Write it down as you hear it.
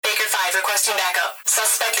5 requesting backup.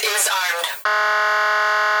 Suspect is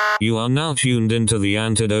armed. You are now tuned into the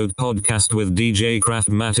Antidote podcast with DJ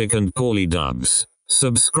Craftmatic and Paulie Dubs.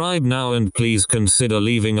 Subscribe now and please consider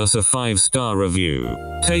leaving us a 5-star review.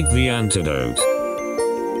 Take the antidote.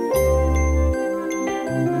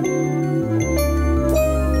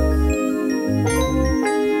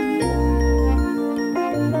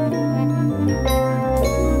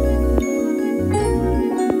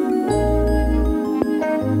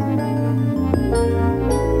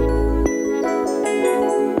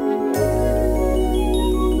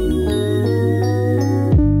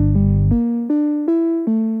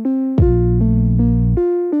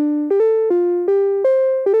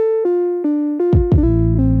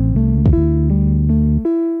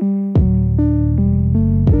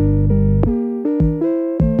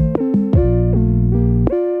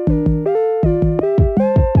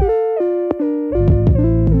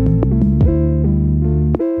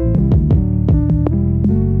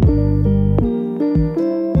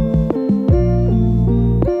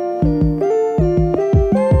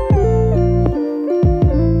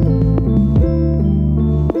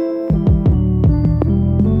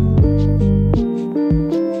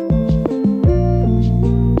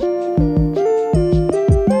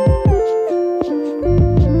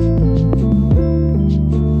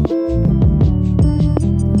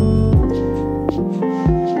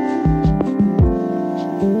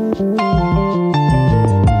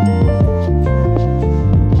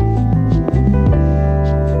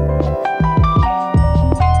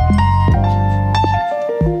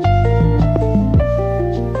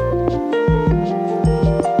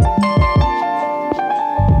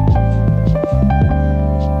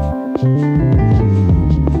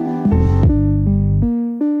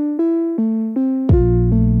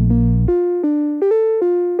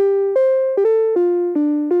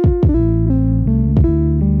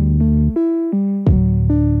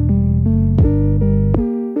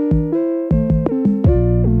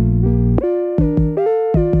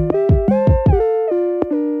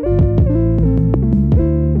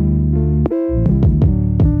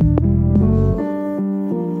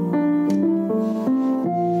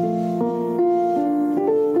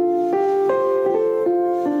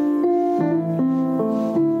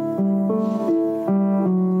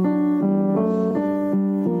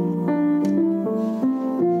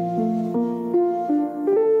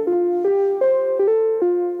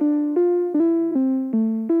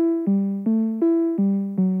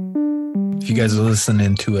 If you guys are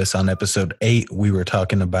listening to us on episode 8, we were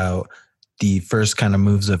talking about the first kind of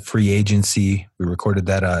moves of free agency. We recorded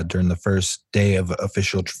that during the first day of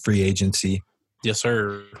official free agency. Yes,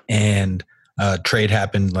 sir. And trade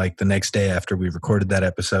happened like the next day after we recorded that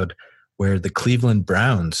episode, where the Cleveland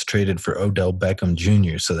Browns traded for Odell Beckham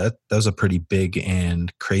Jr. So that was a pretty big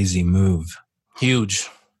and crazy move. Huge.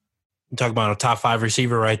 You talk about a top 5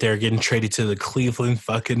 receiver right there getting traded to the Cleveland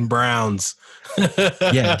fucking Browns.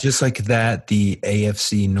 Yeah, just like that, the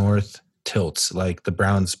AFC North tilts. Like the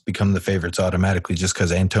Browns become the favorites automatically just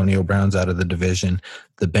because Antonio Brown's out of the division.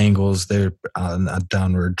 The Bengals, they're on a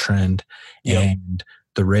downward trend. Yep. And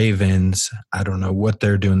the Ravens, I don't know what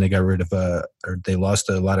they're doing. They got rid of or they lost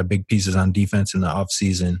a lot of big pieces on defense in the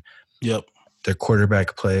offseason. Yep. Their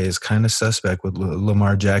quarterback play is kind of suspect with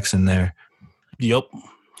Lamar Jackson there. Yep.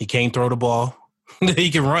 He can't throw the ball. He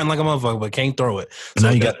can run like a motherfucker, but can't throw it. So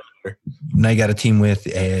now you got a team with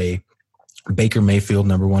a Baker Mayfield,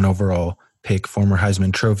 number 1 overall pick, former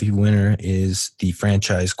Heisman Trophy winner, is the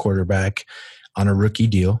franchise quarterback on a rookie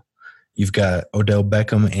deal. You've got Odell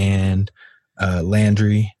Beckham and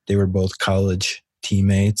Landry. They were both college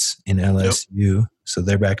teammates in LSU. Yep. So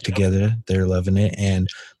they're back together. They're loving it. And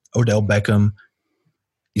Odell Beckham,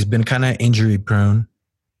 he's been kind of injury prone.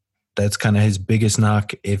 That's kind of his biggest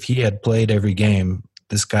knock. If he had played every game,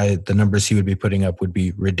 this guy, the numbers he would be putting up would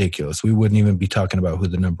be ridiculous. We wouldn't even be talking about who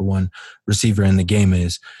the number 1 receiver in the game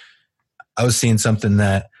is. I was seeing something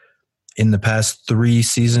that in the past 3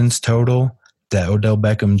 seasons total, that Odell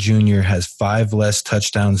Beckham Jr. has 5 less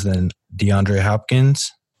touchdowns than DeAndre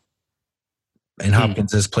Hopkins. And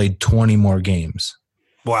Hopkins has played 20 more games.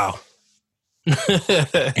 Wow. So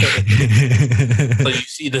you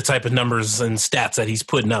see the type of numbers and stats that he's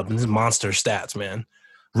putting up. These monster stats, man.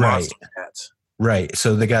 Monster stats. Right.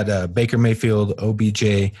 So they got Baker Mayfield,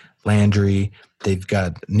 OBJ, Landry. They've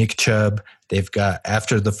got Nick Chubb. They've got,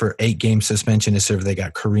 after the 8-game suspension is served, they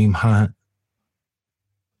got Kareem Hunt.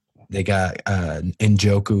 They got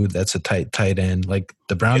Njoku. That's a tight end. Like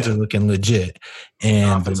the Browns are looking legit.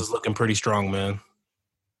 And the offense is looking pretty strong, man.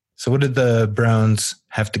 So what did the Browns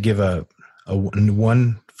have to give up? A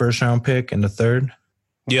 1 first-round pick and a 3rd?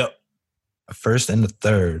 Yep. A 1st and a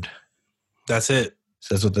 3rd. That's it.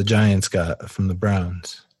 So that's what the Giants got from the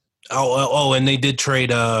Browns. Oh, and they did trade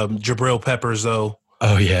Jabril Peppers though.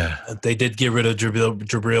 Oh yeah, They did get rid of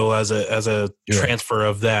Jabril as a transfer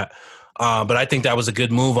of that. But I think that was a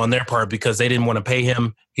good move on their part because they didn't want to pay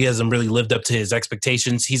him. He hasn't really lived up to his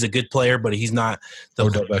expectations. He's a good player, but he's not the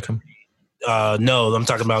Odell Beckham. No, I'm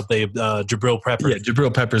talking about the Jabril Peppers. Yeah,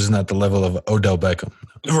 Jabril Peppers is not the level of Odell Beckham.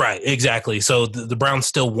 Right, exactly. So the Browns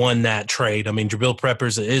still won that trade. I mean, Jabril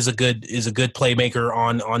Peppers is a good playmaker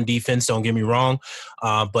on defense. Don't get me wrong,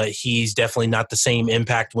 but he's definitely not the same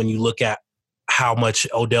impact when you look at how much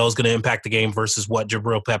Odell is going to impact the game versus what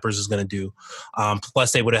Jabril Peppers is going to do.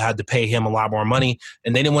 Plus, they would have had to pay him a lot more money,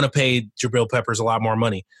 and they didn't want to pay Jabril Peppers a lot more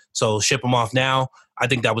money. So ship him off now. I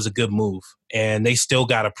think that was a good move. And they still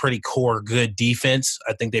got a pretty core good defense.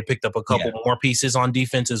 I think they picked up a couple more pieces on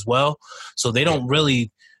defense as well. So they don't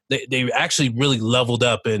really they actually really leveled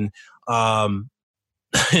up. And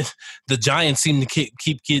the Giants seem to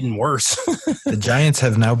keep getting worse. The Giants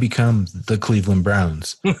have now become the Cleveland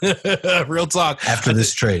Browns. Real talk. After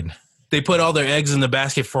this trade. They put all their eggs in the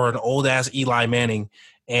basket for an old-ass Eli Manning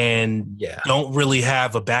and don't really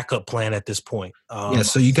have a backup plan at this point.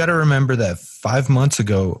 So you got to remember that 5 months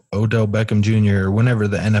ago, Odell Beckham Jr., or whenever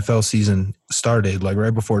the NFL season started, like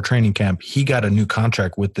right before training camp, he got a new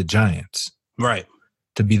contract with the Giants. Right.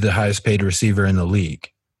 To be the highest paid receiver in the league.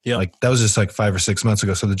 Yeah. Like that was just like 5 or 6 months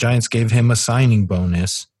ago. So the Giants gave him a signing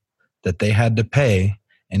bonus that they had to pay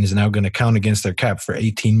and is now going to count against their cap for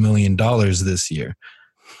 $18 million this year,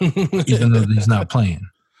 even though he's not playing.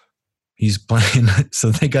 He's playing,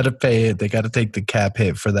 so they got to pay it. They got to take the cap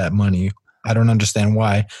hit for that money. I don't understand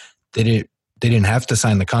why they didn't have to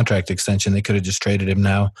sign the contract extension. They could have just traded him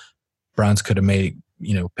now. Browns could have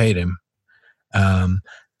paid him.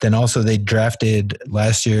 Then also they drafted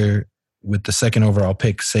last year with the second overall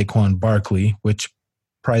pick, Saquon Barkley, which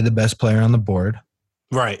probably the best player on the board.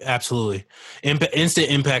 Right, absolutely.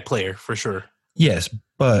 Instant impact player for sure. Yes,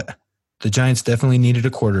 but the Giants definitely needed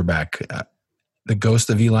a quarterback. The ghost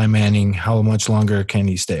of Eli Manning, how much longer can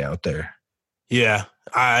he stay out there? Yeah,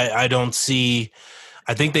 I don't see –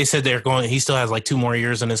 I think they said he still has like 2 more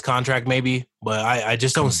years in his contract maybe, but I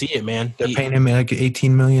just don't see it, man. They're paying him like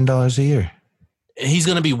 $18 million a year. He's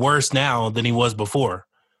going to be worse now than he was before,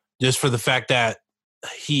 just for the fact that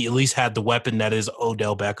he at least had the weapon that is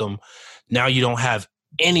Odell Beckham. Now you don't have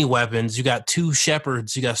any weapons. You got 2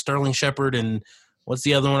 Shepherds. You got Sterling Shepard and what's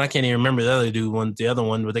the other one? I can't even remember the other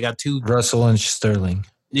one, but they got 2. Russell and Sterling.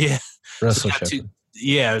 Yeah. Russell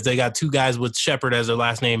Shepard. They got 2 guys with Shepard as their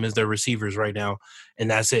last name as their receivers right now,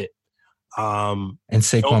 and that's it. And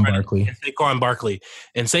Saquon Barkley.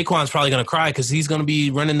 And Saquon's probably going to cry because he's going to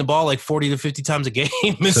be running the ball like 40 to 50 times a game.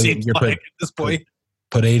 It seems like at this point.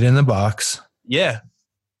 Put 8 in the box. Yeah.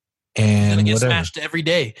 And he's going to get smashed every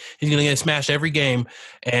day. He's going to get smashed every game,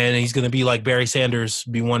 and he's going to be like Barry Sanders,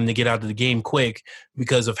 be wanting to get out of the game quick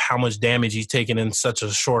because of how much damage he's taken in such a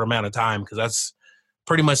short amount of time, because that's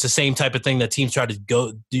pretty much the same type of thing that teams try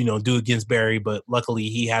to do against Barry, but luckily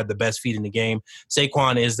he had the best feet in the game.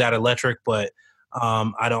 Saquon is that electric, but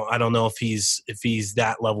I don't know if he's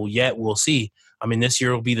that level yet. We'll see. I mean, this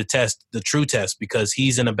year will be the true test, because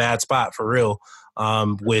he's in a bad spot for real,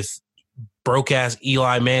 with broke-ass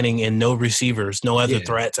Eli Manning and no receivers, no other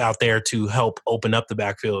threats out there to help open up the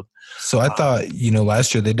backfield. So I thought,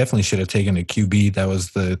 last year they definitely should have taken a QB. That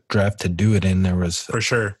was the draft to do it in. There was for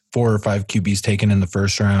sure 4 or 5 QBs taken in the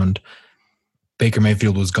first round. Baker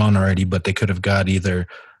Mayfield was gone already, but they could have got either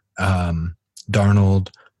Darnold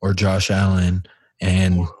or Josh Allen.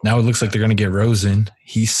 And now it looks like they're going to get Rosen.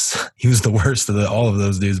 He was the worst of all of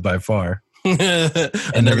those dudes by far.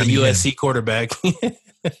 Another USC quarterback.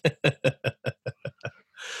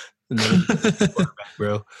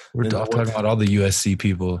 Bro, we're talking about all the USC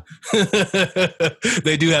people.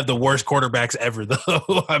 They do have the worst quarterbacks ever,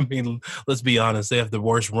 though. I mean, let's be honest. They have the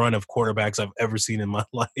worst run of quarterbacks I've ever seen in my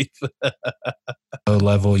life. Low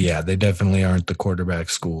level, yeah, they definitely aren't the quarterback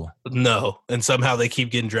school. No, and somehow they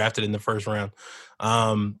keep getting drafted in the first round.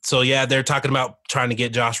 So yeah, they're talking about trying to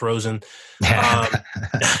get Josh Rosen.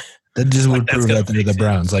 That just would prove that they're the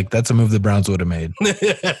Browns. Like, that's a move the Browns would have made.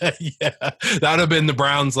 Yeah, that would have been the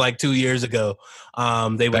Browns like 2 years ago.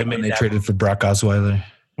 They would have made. They traded for Brock Osweiler.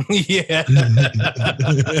 Yeah.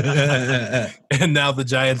 And now the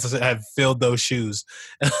Giants have filled those shoes.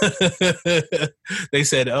 They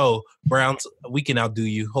said, "Oh, Browns, we can outdo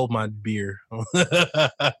you. Hold my beer."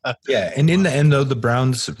 Yeah, and in the end, though, the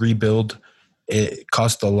Browns rebuild. It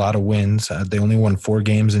cost a lot of wins. They only won 4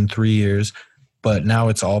 games in 3 years. But now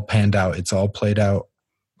it's all panned out. It's all played out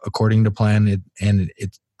according to plan, and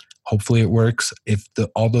hopefully it works. If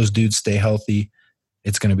all those dudes stay healthy,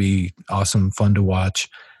 It's going to be awesome, fun to watch.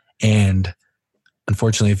 And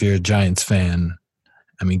unfortunately, if you're a Giants fan,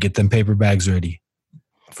 I mean, get them paper bags ready.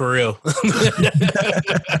 For real.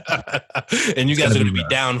 And you guys are going to be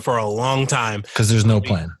down for a long time. Because there's no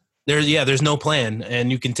plan. There's no plan.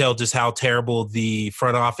 And you can tell just how terrible the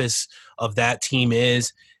front office of that team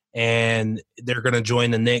is. And they're going to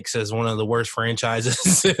join the Knicks as one of the worst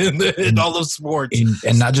franchises in all of sports.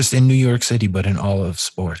 And not just in New York City, but in all of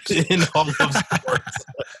sports. In all of sports.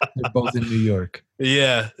 They're both in New York.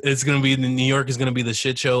 Yeah, it's going to be – New York is going to be the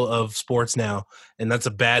shit show of sports now. And that's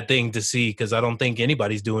a bad thing to see because I don't think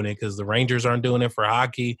anybody's doing it because the Rangers aren't doing it for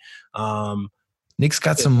hockey. Knicks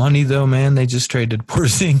got some money, though, man. They just traded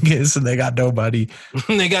Porzingis and they got nobody.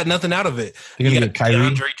 They got nothing out of it. They're going to get Kyrie.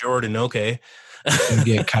 Andre Jordan, okay.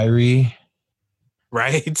 Get Kyrie.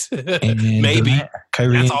 Right. And maybe.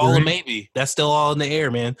 Kyrie. That's all a maybe. That's still all in the air,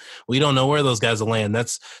 man. We don't know where those guys will land.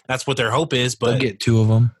 That's what their hope is. But they'll get two of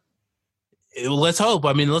them. Let's hope.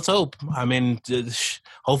 Let's hope.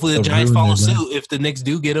 Hopefully the Giants follow suit. If the Knicks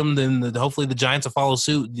do get them, then hopefully the Giants will follow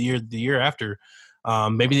suit the year after.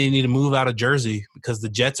 Maybe they need to move out of Jersey because the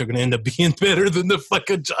Jets are going to end up being better than the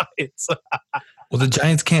fucking Giants. Well, the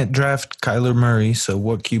Giants can't draft Kyler Murray, so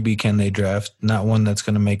what QB can they draft? Not one that's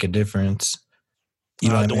going to make a difference.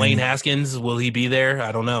 Dwayne Haskins, will he be there?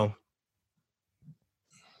 I don't know.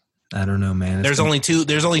 I don't know, man.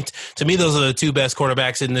 To me, those are the two best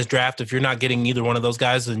quarterbacks in this draft. If you're not getting either one of those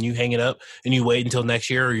guys, then you hang it up and you wait until next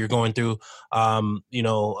year, or you're going through, or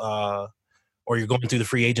you're going through the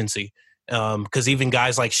free agency. Because even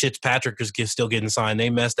guys like Fitzpatrick is still getting signed. They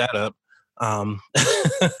messed that up.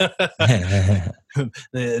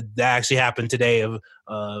 That actually happened today. Of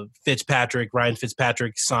Ryan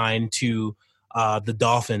Fitzpatrick signed to the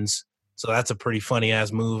Dolphins. So that's a pretty funny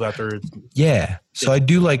ass move after. Yeah. So I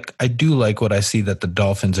do like what I see that the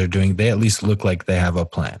Dolphins are doing. They at least look like they have a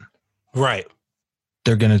plan. Right.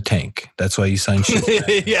 They're going to tank. That's why you signed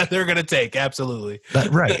shit. Yeah, they're going to tank. Absolutely.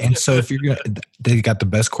 Right. And so if they got the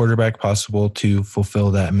best quarterback possible to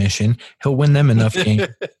fulfill that mission. He'll win them enough games.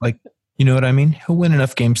 Like, you know what I mean? He'll win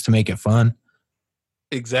enough games to make it fun.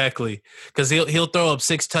 Exactly. Because he'll throw up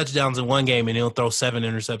 6 touchdowns in one game and he'll throw 7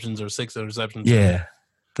 interceptions or 6 interceptions. Yeah.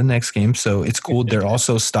 The next game. So it's cool. They're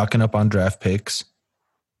also stocking up on draft picks.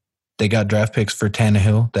 They got draft picks for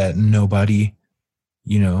Tannehill that nobody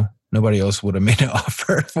else would have made an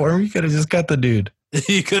offer for him. You could have just got the dude.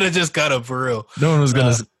 You could have just got him for real. No one was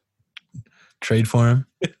going to trade for him.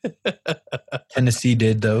 Tennessee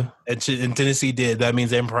did, though. And Tennessee did. That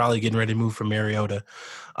means they're probably getting ready to move from Mariota.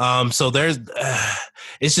 So there's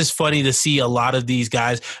it's just funny to see a lot of these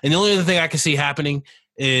guys. And the only other thing I can see happening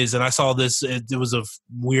is, and I saw this, it was a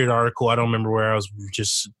weird article. I don't remember where I was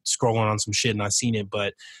just scrolling on some shit and I seen it,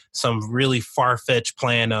 but some really far-fetched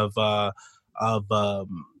plan of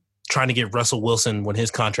trying to get Russell Wilson when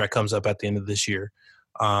his contract comes up at the end of this year,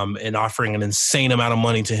 and offering an insane amount of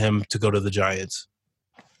money to him to go to the Giants.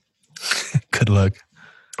 Good luck.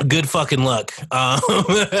 Good fucking luck.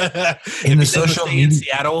 In the social media, in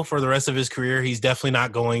Seattle for the rest of his career, he's definitely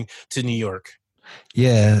not going to New York.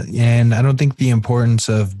 Yeah, and I don't think the importance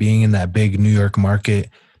of being in that big New York market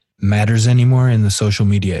matters anymore in the social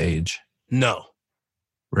media age. No.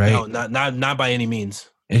 Right? No, not by any means.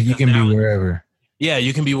 You can be wherever. Yeah,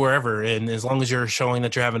 you can be wherever. And as long as you're showing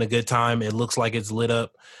that you're having a good time, it looks like it's lit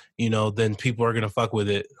up, then people are going to fuck with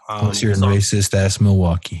it. Unless you're in racist-ass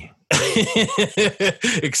Milwaukee.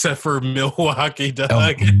 Except for Milwaukee,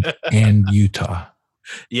 dog. And Utah.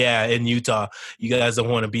 Yeah, in Utah. You guys don't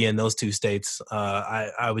want to be in those two states.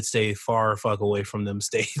 I would stay far fuck away from them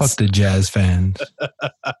states. Fuck the Jazz fans.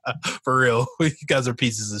 For real. You guys are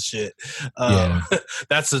pieces of shit. Yeah.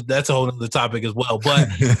 That's a whole other topic as well. But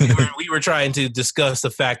we were trying to discuss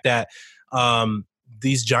the fact that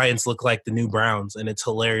these Giants look like the new Browns, and it's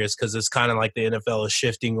hilarious because it's kind of like the NFL is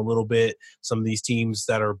shifting a little bit. Some of these teams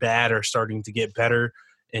that are bad are starting to get better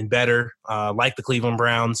and better, like the Cleveland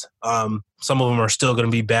Browns. Some of them are still going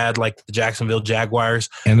to be bad, like the Jacksonville Jaguars.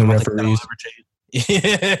 And the referees.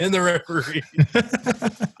 Yeah, and the referees.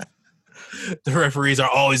 The referees are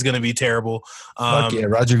always going to be terrible. Fuck yeah,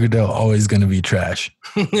 Roger Goodell always going to be trash.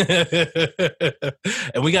 And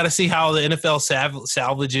we got to see how the NFL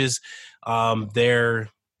salvages their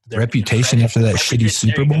reputation after that shitty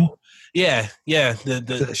Super Bowl. Yeah.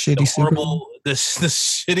 The shitty Super Bowl. The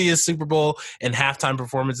shittiest Super Bowl and halftime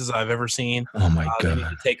performances I've ever seen. Oh my god! They need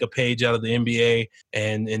to take a page out of the NBA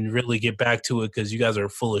and really get back to it because you guys are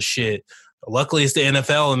full of shit. Luckily, it's the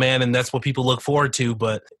NFL, man, and that's what people look forward to.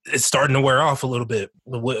 But it's starting to wear off a little bit.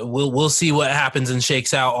 We'll see what happens and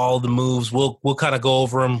shakes out all the moves. We'll kind of go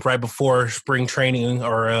over them right before spring training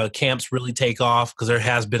or camps really take off, because there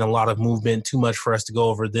has been a lot of movement. Too much for us to go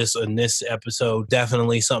over this in this episode.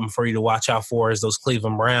 Definitely something for you to watch out for is those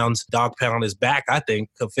Cleveland Browns. Dog pound is back, I think,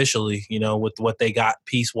 officially. With what they got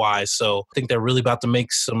piece wise. So I think they're really about to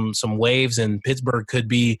make some waves, and Pittsburgh could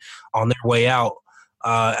be on their way out.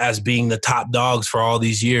 As being the top dogs for all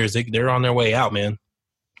these years. They're on their way out, man.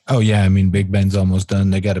 Oh, yeah. I mean, Big Ben's almost done.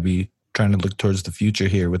 They got to be trying to look towards the future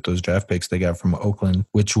here with those draft picks they got from Oakland,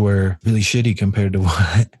 which were really shitty compared to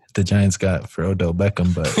what the Giants got for Odell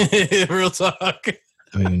Beckham. But real talk.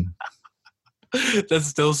 I mean, that's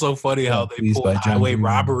still so funny how they pulled highway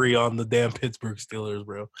robbery on the damn Pittsburgh Steelers,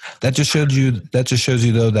 bro. That just shows you,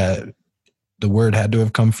 though, that the word had to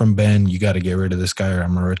have come from Ben. You got to get rid of this guy or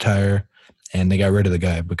I'm going to retire. And they got rid of the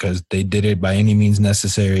guy because they did it by any means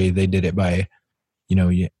necessary. They did it by,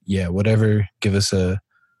 whatever. Give us a.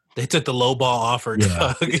 They took the low ball offer.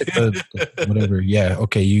 Yeah, whatever. Yeah,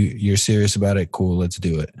 okay. You're serious about it. Cool. Let's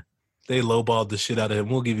do it. They lowballed the shit out of him.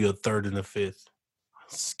 We'll give you a third and a fifth.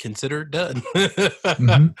 Consider it done.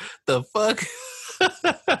 Mm-hmm. The fuck.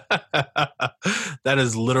 That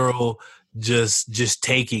is literal. Just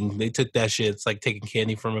taking. They took that shit. It's like taking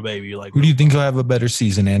candy from a baby. You're like, who do you think will have a better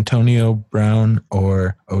season, Antonio Brown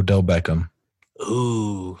or Odell Beckham?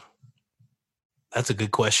 Ooh, that's a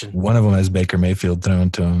good question. One of them has Baker Mayfield thrown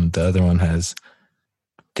to him. The other one has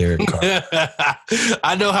Derek Carr.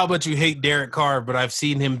 I know how much you hate Derek Carr, but I've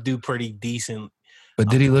seen him do pretty decent. But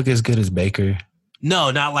did he look as good as Baker?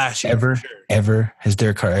 No, not last year. Ever? Has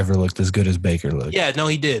Derek Carr ever looked as good as Baker looked? Yeah, no,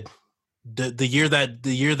 he did. The year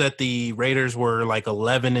that the Raiders were like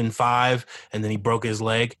 11-5, and then he broke his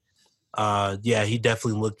leg. He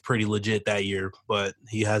definitely looked pretty legit that year, but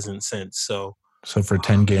he hasn't since. So for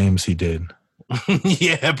 10 games he did.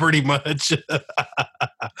 Yeah, pretty much.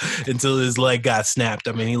 Until his leg got snapped.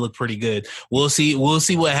 I mean, he looked pretty good. We'll see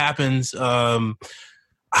what happens. Man,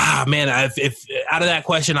 if out of that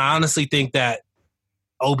question, I honestly think that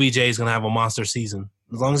OBJ is going to have a monster season.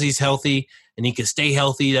 As long as he's healthy and he can stay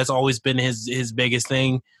healthy, that's always been his biggest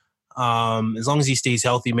thing. As long as he stays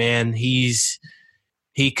healthy, man, he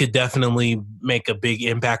could definitely make a big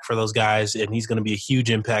impact for those guys, and he's going to be a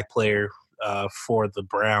huge impact player for the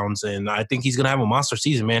Browns. And I think he's going to have a monster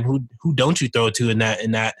season, man. Who don't you throw it to in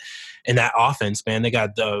that offense, man? They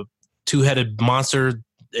got the two-headed monster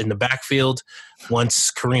in the backfield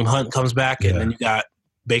once Kareem Hunt comes back, and then you got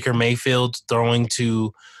Baker Mayfield throwing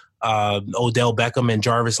to Odell Beckham and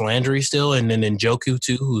Jarvis Landry still, and then Njoku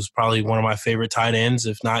too, who's probably one of my favorite tight ends.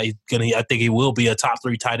 If not, I think he will be a top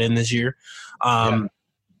 3 tight end this year.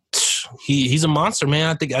 He's a monster,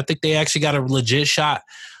 man. I think they actually got a legit shot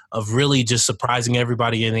of really just surprising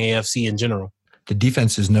everybody in the AFC in general. The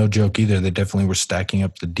defense is no joke either. They definitely were stacking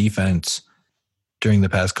up the defense during the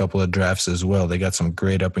past couple of drafts as well. They got some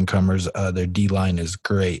great up-and-comers. Their D-line is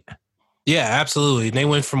great. Yeah, absolutely. They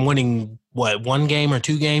went from winning, 1 game or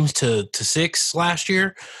 2 games to 6 last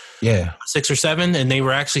year? Yeah. 6 or 7, and they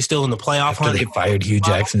were actually still in the playoff hunt. They fired Hugh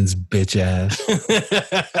Jackson's bitch ass.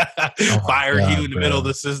 Fired Hugh in the middle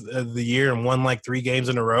of the year and won like 3 games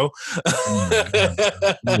in a row.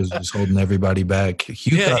 He was just holding everybody back.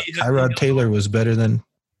 Hugh thought Tyrod Taylor was better than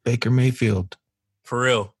Baker Mayfield. For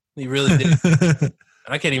real. He really did.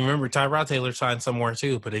 I can't even remember. Tyrod Taylor signed somewhere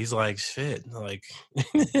too, but he's like, shit. Like,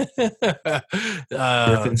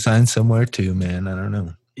 Griffin signed somewhere too, man. I don't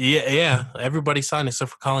know. Yeah. Everybody signed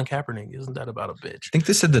except for Colin Kaepernick. Isn't that about a bitch? I think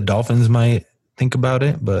they said the Dolphins might think about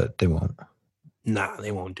it, but they won't. Nah,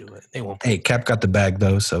 they won't do it. They won't. Hey, Cap got the bag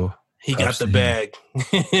though, so he got the bag.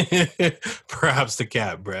 Props to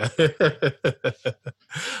Cap, bro.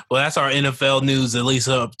 Well, that's our NFL news, at least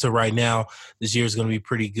up to right now. This year is going to be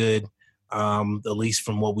pretty good. At least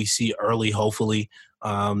from what we see early, hopefully.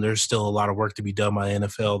 There's still a lot of work to be done by the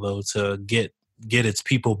NFL, though, to get its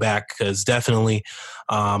people back, because definitely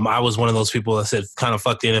I was one of those people that said, kind of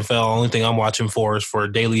fuck the NFL. Only thing I'm watching for is for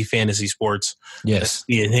daily fantasy sports. Yes.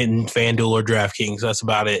 Hitting FanDuel or DraftKings. That's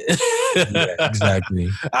about it. Yeah, exactly.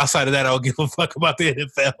 Outside of that, I don't give a fuck about the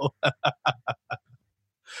NFL.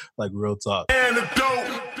 Like, real talk.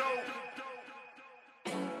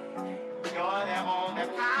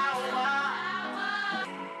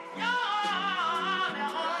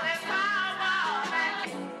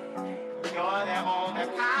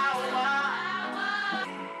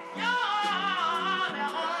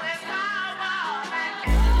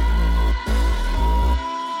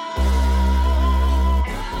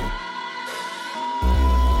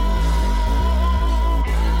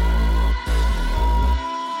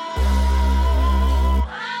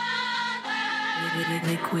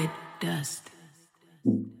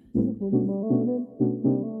 Beautiful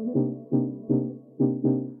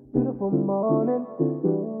morning.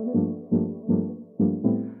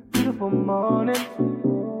 Beautiful morning.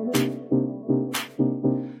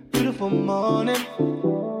 Beautiful morning.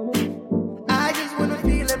 I just wanna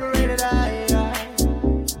feel liberated. I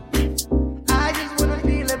just wanna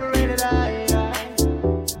feel liberated. I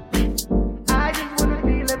just wanna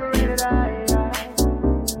feel liberated.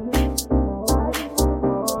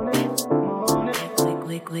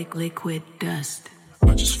 Liquid dust.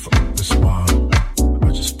 I just fuck with the smile.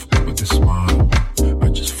 I just fuck with the smile. I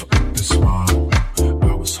just fuck with the smile.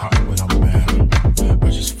 I was hot when I'm mad. I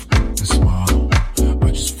just fuck with the smile.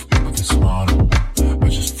 I just fuck with the smile. I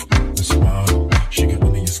just fuck with the smile. She get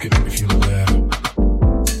under your skin if you let her.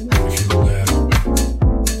 If you let her.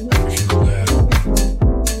 If you let her.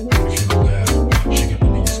 If you let her. She get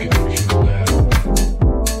under your skin if you let her.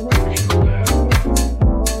 If you let her.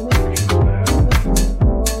 If you let her.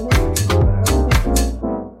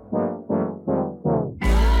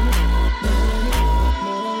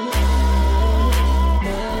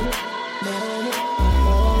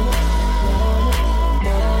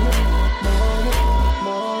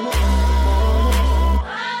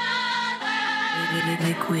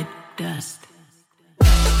 Liquid dust.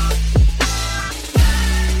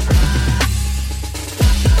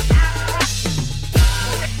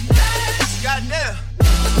 Goddamn.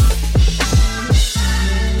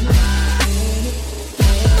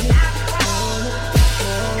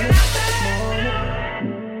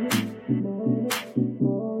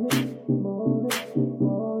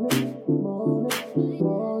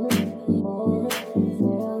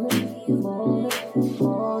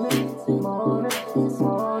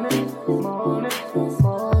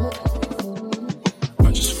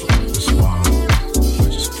 I just fuck with the smile. I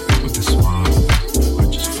just fuck with the smile. I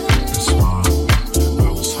just fuck with the smile.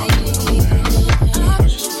 I was hot when I'm mad. I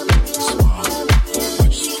just fuck with the smile. I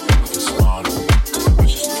just fuck with the smile. I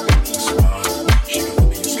just fuck with the smile. She got under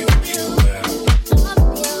your skin if you let her.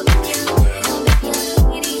 If you let her.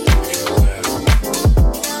 If you let her.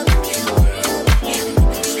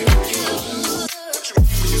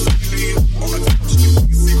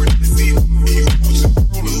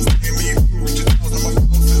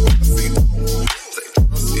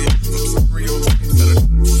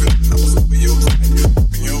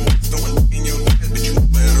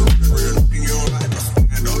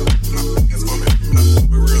 If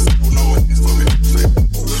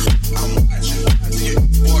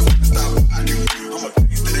you let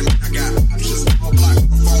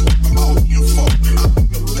her.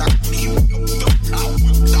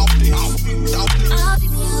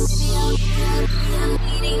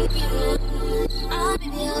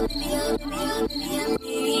 She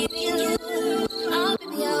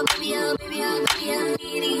got under your skin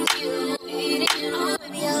if you let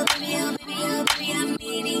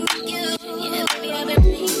her.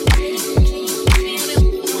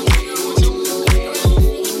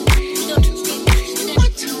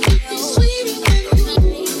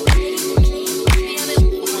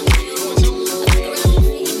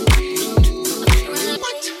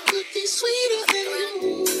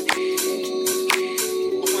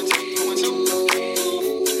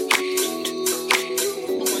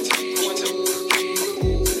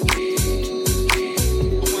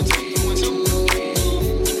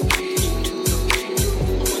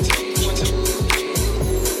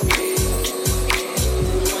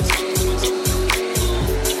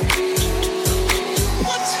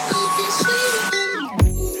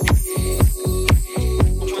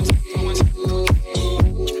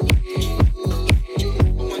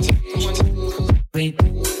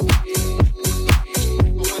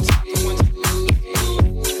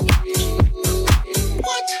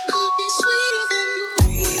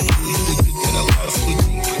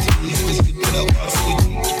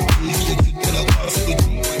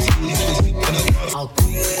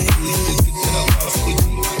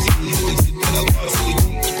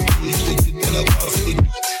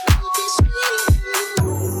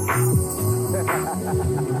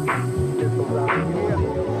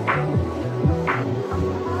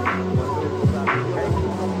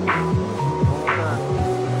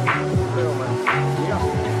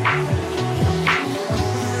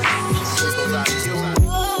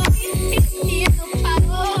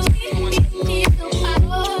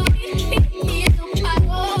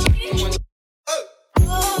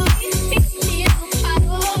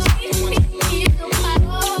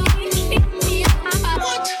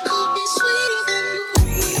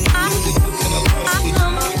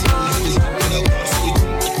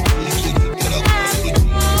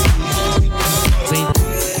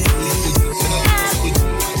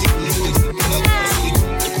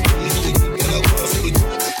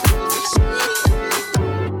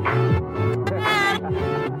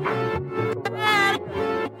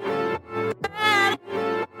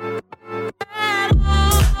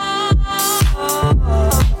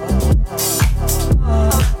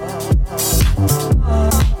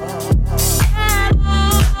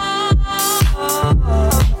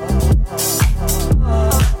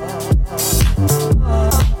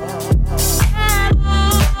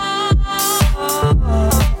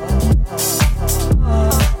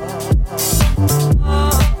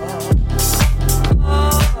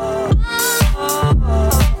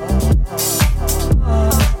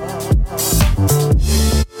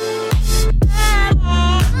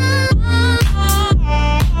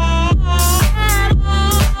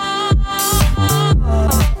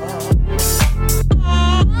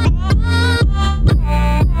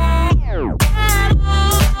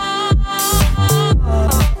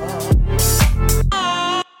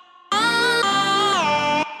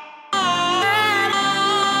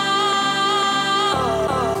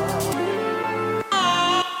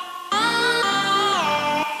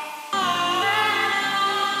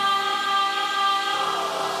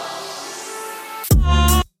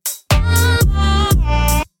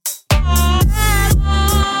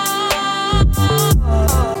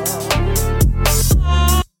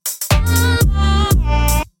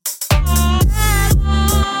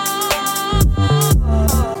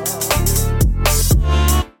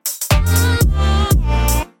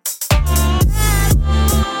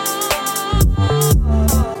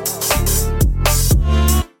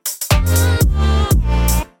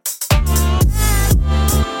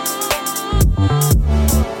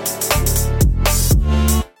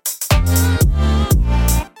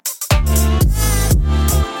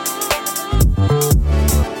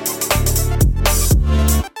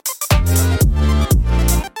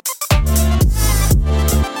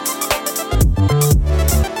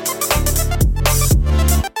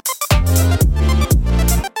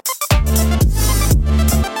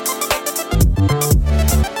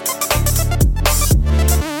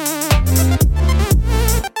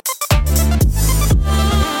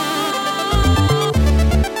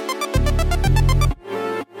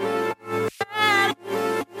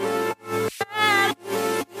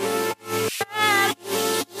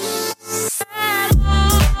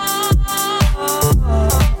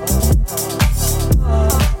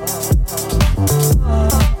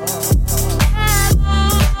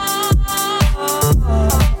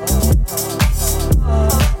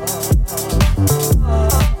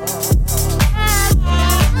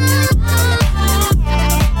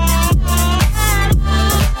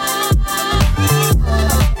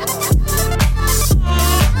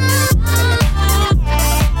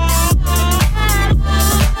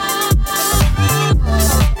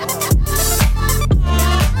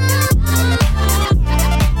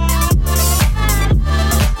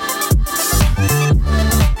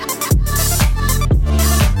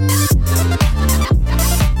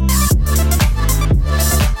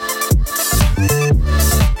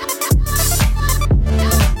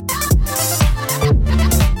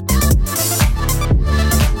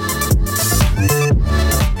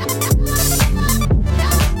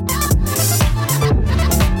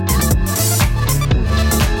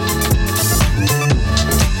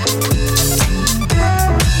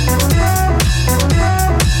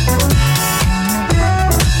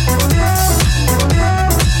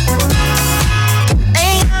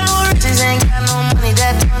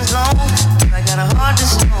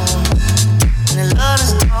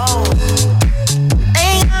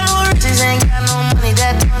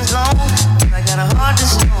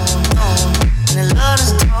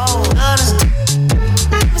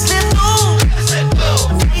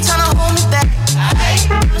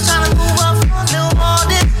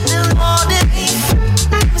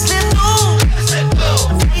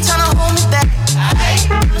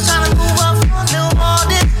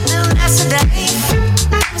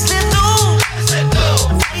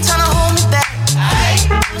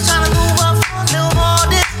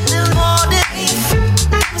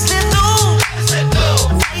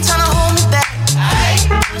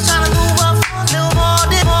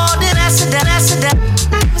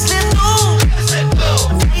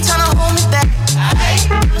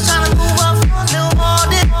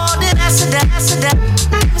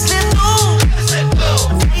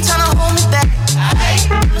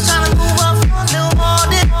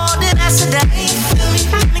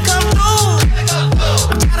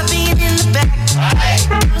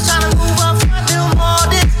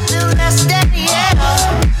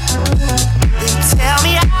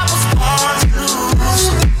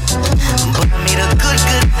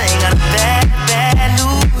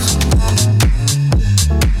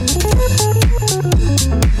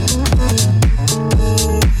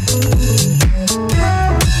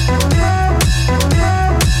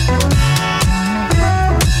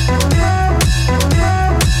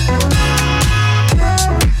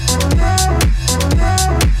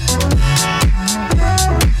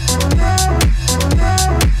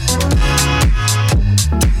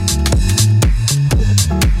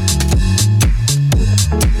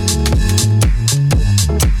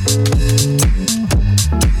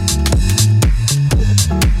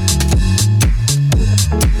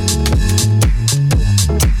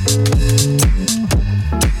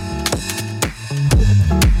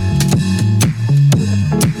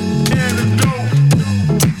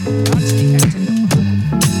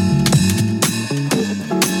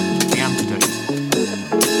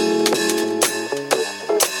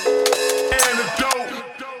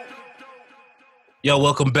 Yo,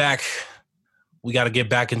 welcome back. We got to get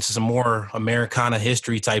back into some more Americana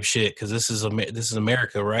history type shit because this is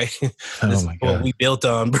America, right? Oh This is my what god. we built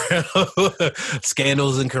on, bro.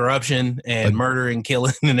 Scandals and corruption and Like- murder and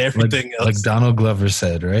killing and everything else. Like Donald Glover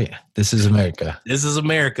said, right? This is America. This is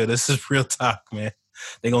America. This is real talk, man.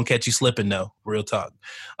 They're gonna catch you slipping though. Real talk.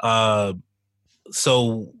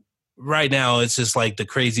 So right now it's just like the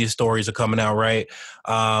craziest stories are coming out, right?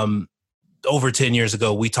 Over 10 years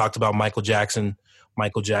ago, we talked about Michael Jackson.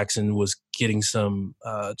 Michael Jackson was getting some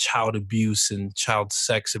child abuse and child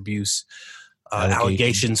sex abuse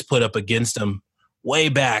allegations put up against him way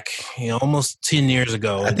back, almost 10 years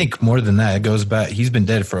ago. I think more than that. It goes back. He's been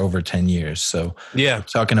dead for over 10 years. So Yeah.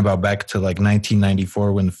 talking about back to like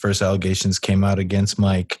 1994 when the first allegations came out against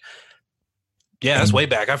Mike. Yeah, that's way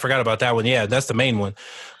back. I forgot about that one. Yeah, that's the main one,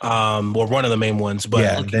 or one of the main ones. But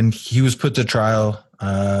yeah, then he was put to trial,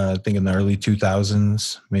 I think in the early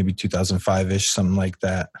 2000s, maybe 2005-ish, something like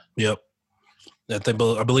that. Yep.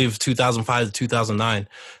 I believe 2005 to 2009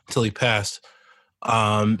 until he passed.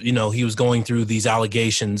 He was going through these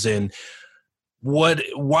allegations, and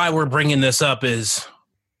why we're bringing this up is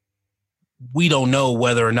we don't know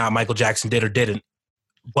whether or not Michael Jackson did or didn't.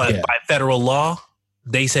 But by federal law,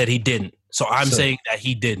 they said he didn't. So I'm saying that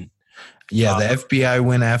he didn't. Yeah, the FBI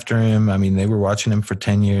went after him. I mean, they were watching him for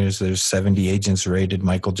 10 years. There's 70 agents raided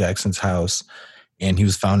Michael Jackson's house, and he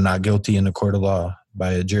was found not guilty in a court of law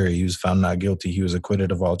by a jury. He was found not guilty. He was acquitted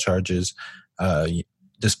of all charges.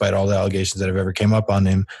 Despite all the allegations that have ever came up on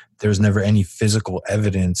him, there was never any physical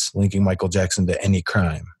evidence linking Michael Jackson to any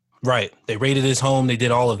crime. Right. They raided his home. They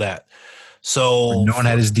did all of that. So no one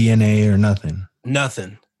had his DNA or nothing.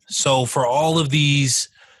 Nothing. So for all of these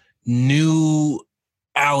new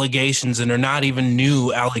allegations, and they're not even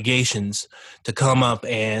new allegations, to come up,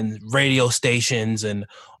 and radio stations and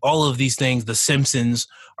all of these things, The Simpsons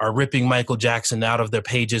are ripping Michael Jackson out of their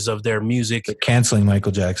pages of their music. They're canceling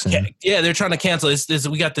Michael Jackson. Yeah, they're trying to cancel.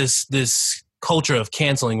 We got this culture of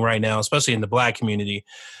canceling right now, especially in the black community.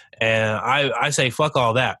 And I say fuck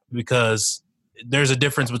all that, because there's a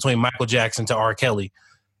difference between Michael Jackson to R. Kelly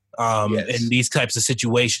in these types of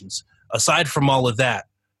situations. Aside from all of that,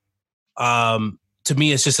 to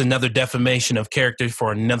me, it's just another defamation of character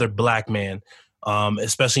for another black man,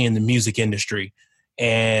 especially in the music industry.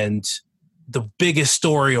 And the biggest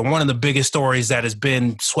story, or one of the biggest stories that has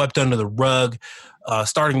been swept under the rug,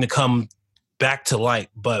 starting to come back to light,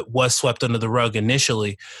 but was swept under the rug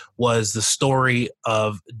initially, was the story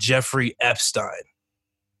of Jeffrey Epstein.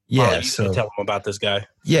 Yeah, so tell them about this guy.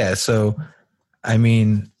 Yeah, so I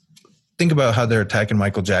mean, think about how they're attacking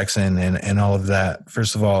Michael Jackson and all of that.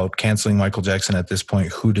 First of all, canceling Michael Jackson at this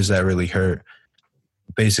point, who does that really hurt?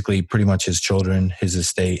 Basically, pretty much his children, his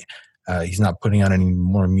estate. He's not putting out any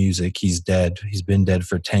more music. He's dead. He's been dead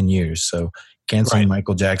for 10 years. So canceling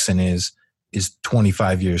Michael Jackson is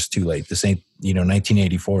 25 years too late. This ain't,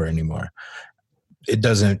 1984 anymore. It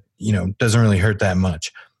doesn't really hurt that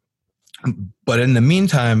much. But in the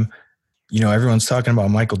meantime, everyone's talking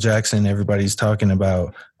about Michael Jackson. Everybody's talking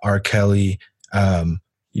about R. Kelly.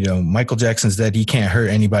 Michael Jackson's dead. He can't hurt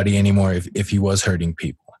anybody anymore if he was hurting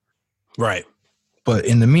people. Right. But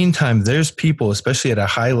in the meantime, there's people, especially at a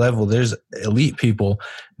high level, there's elite people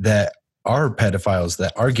that are pedophiles,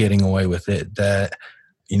 that are getting away with it, that,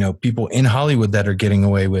 people in Hollywood that are getting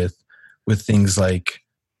away with things like,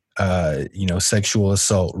 sexual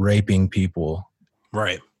assault, raping people.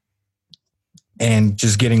 Right. And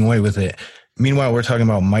just getting away with it. Meanwhile, we're talking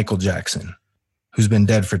about Michael Jackson, who's been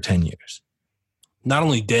dead for 10 years. Not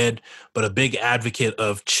only dead, but a big advocate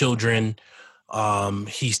of children.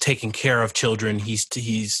 He's taking care of children.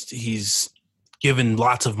 He's given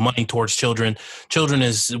lots of money towards children. Children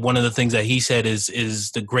is one of the things that he said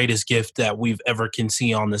is the greatest gift that we've ever can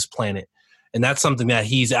see on this planet. And that's something that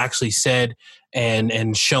he's actually said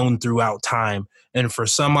and shown throughout time. And for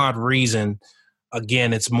some odd reason,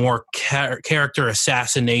 again, it's more character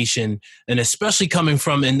assassination, and especially coming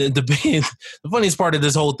from, and the funniest part of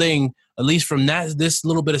this whole thing, at least from this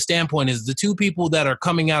little bit of standpoint, is the two people that are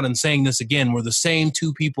coming out and saying this again were the same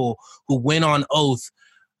two people who went on oath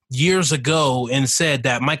years ago and said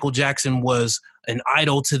that Michael Jackson was an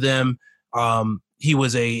idol to them. He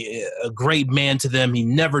was a great man to them. He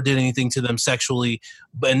never did anything to them sexually.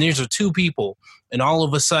 And these are two people. And all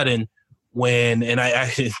of a sudden,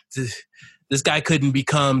 this guy couldn't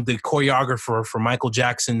become the choreographer for Michael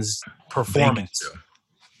Jackson's performance.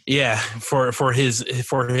 Yeah, for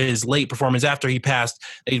his late performance after he passed,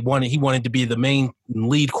 he wanted to be the main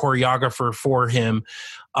lead choreographer for him.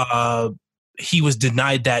 He was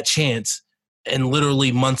denied that chance, and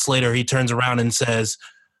literally months later, he turns around and says,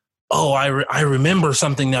 oh, I remember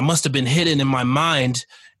something that must have been hidden in my mind,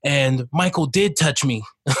 and Michael did touch me.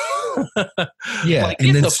 Yeah, Like, and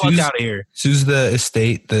get then the fuck out of here. sues the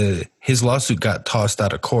estate. His lawsuit got tossed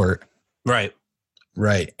out of court. Right.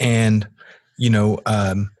 Right. And,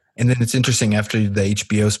 and then it's interesting after the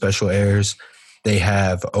HBO special airs, they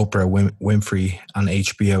have Oprah Winfrey on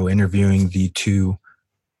HBO interviewing the two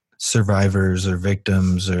survivors or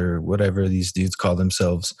victims or whatever these dudes call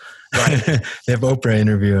themselves. Right. They have Oprah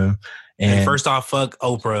interview him. And first off, fuck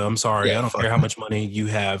Oprah. I'm sorry. Yeah, I don't care how much money you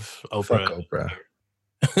have, Oprah. Fuck Oprah.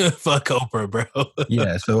 Fuck Oprah, bro.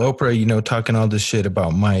 Yeah. So Oprah, talking all this shit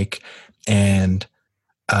about Mike and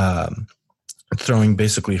throwing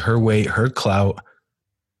basically her weight, her clout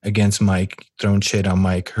against Mike, throwing shit on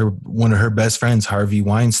Mike. One of her best friends, Harvey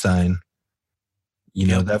Weinstein.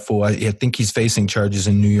 That fool. I think he's facing charges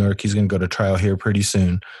in New York. He's going to go to trial here pretty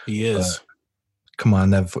soon. He is. But, come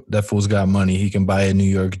on, that fool's got money. He can buy a New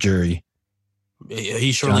York jury.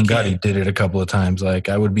 He surely John can. Gotti did it a couple of times. Like,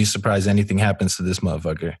 I would be surprised anything happens to this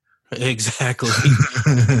motherfucker. Exactly.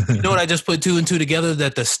 You know what? I just put two and two together,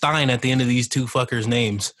 that the Stein at the end of these two fuckers'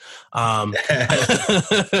 names. That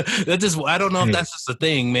just, I don't know if that's just a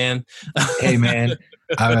thing, man. Hey, man.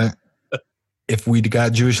 If we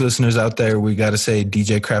got Jewish listeners out there, we got to say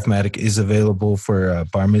DJ Craftmatic is available for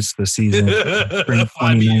bar mitzvah season. Spring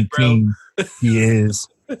 2019. He is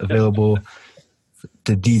available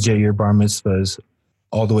to DJ your bar mitzvahs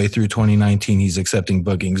all the way through 2019. He's accepting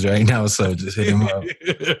bookings right now, so just hit him up.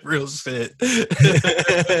 Real shit. Free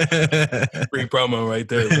promo right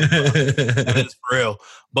there. It's for real.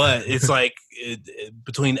 But it's like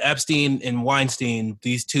between Epstein and Weinstein,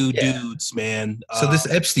 these two dudes, man. So this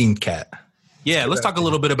Epstein cat. Yeah, let's talk a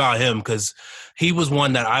little bit about him, because he was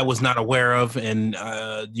one that I was not aware of, and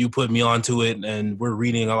you put me onto it, and we're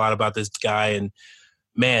reading a lot about this guy, and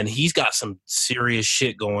man, he's got some serious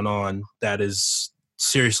shit going on that is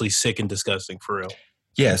seriously sick and disgusting, for real.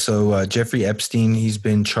 Yeah, so Jeffrey Epstein, he's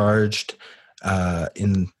been charged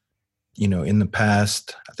in the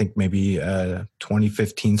past, I think maybe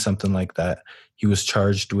 2015, something like that. He was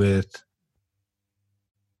charged with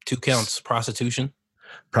 2 counts: prostitution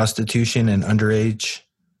and underage.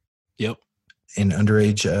 Yep. And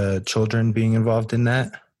underage children being involved in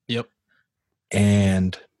that. Yep.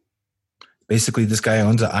 And basically this guy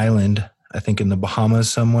owns an island, I think in the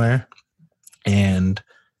Bahamas somewhere, and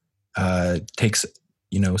takes,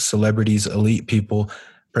 celebrities, elite people.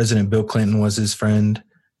 President Bill Clinton was his friend.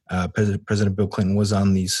 President Bill Clinton was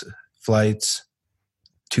on these flights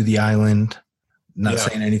to the island. Not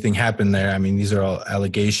saying anything happened there. I mean, these are all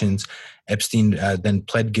allegations. Epstein then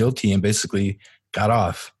pled guilty and basically got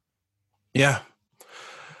off. Yeah.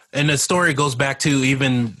 And the story goes back to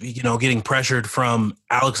even, getting pressured from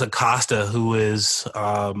Alex Acosta, who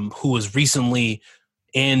was recently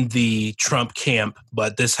in the Trump camp,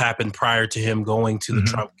 but this happened prior to him going to the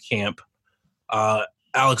Trump camp.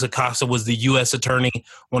 Alex Acosta was the U.S. attorney,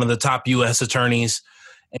 one of the top U.S. attorneys,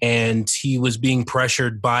 and he was being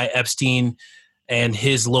pressured by Epstein and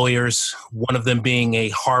his lawyers, one of them being a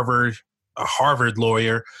Harvard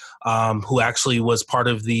lawyer who actually was part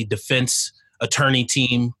of the defense attorney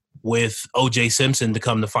team with O.J. Simpson, to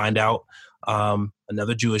come to find out.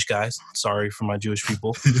 Another Jewish guy. Sorry for my Jewish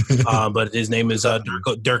people. But his name is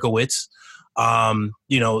Derkowitz.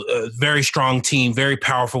 A very strong team, very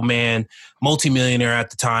powerful man, multimillionaire at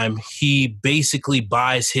the time. He basically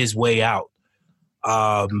buys his way out.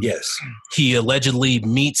 Yes. He allegedly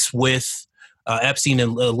meets with Epstein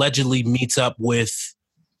and allegedly meets up with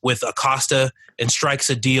Acosta and strikes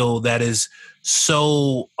a deal that is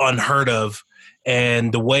so unheard of.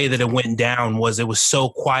 And the way that it went down was it was so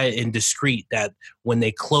quiet and discreet that when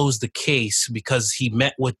they closed the case, because he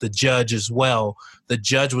met with the judge as well, the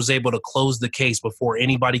judge was able to close the case before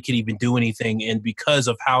anybody could even do anything. And because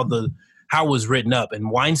of how it was written up,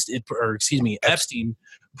 and Epstein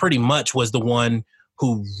pretty much was the one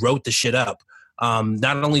who wrote the shit up.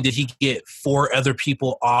 Not only did he get 4 other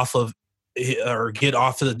people off of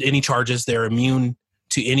any charges, they're immune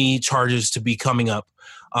to any charges to be coming up.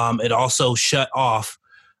 It also shut off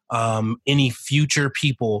any future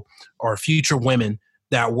people or future women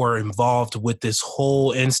that were involved with this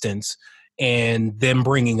whole instance and them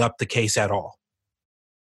bringing up the case at all.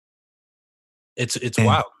 It's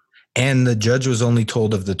wild. And the judge was only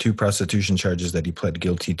told of the 2 prostitution charges that he pled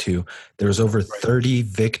guilty to. There was over 30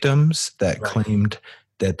 victims that claimed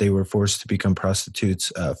that they were forced to become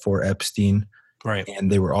prostitutes for Epstein. Right. And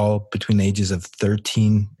they were all between the ages of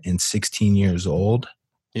 13 and 16 years old.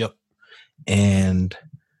 Yep. And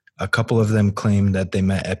a couple of them claimed that they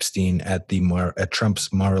met Epstein at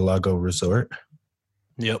Trump's Mar-a-Lago resort.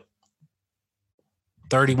 Yep.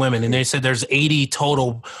 30 women. And they said there's 80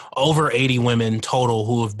 total, over 80 women total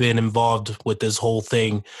who have been involved with this whole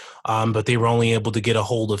thing. But they were only able to get a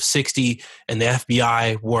hold of 60, and the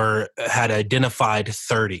FBI had identified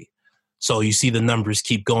 30. So you see the numbers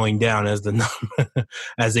keep going down as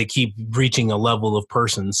as they keep reaching a level of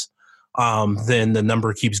persons. Then the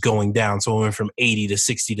number keeps going down. So it went from 80 to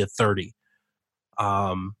 60 to 30.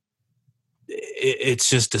 It's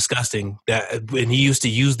just disgusting that when he used to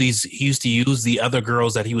use the other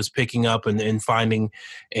girls that he was picking up and finding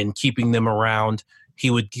and keeping them around,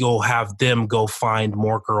 he would go have them go find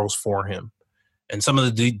more girls for him. And some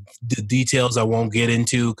of the details I won't get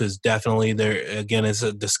into, because definitely again, it's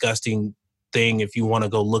a disgusting thing. If you want to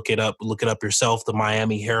go look it up yourself. The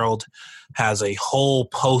Miami Herald has a whole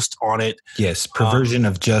post on it. Yes, perversion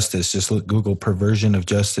of justice. Just Google perversion of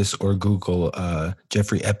justice, or Google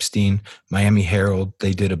Jeffrey Epstein, Miami Herald.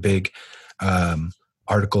 They did a big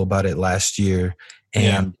article about it last year,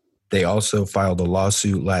 and they also filed a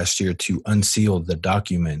lawsuit last year to unseal the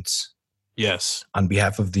documents. Yes, on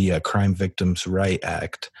behalf of the Crime Victims' Right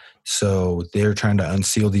Act. So they're trying to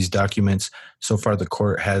unseal these documents. So far, the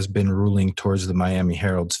court has been ruling towards the Miami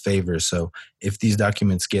Herald's favor. So if these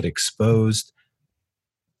documents get exposed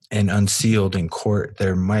and unsealed in court,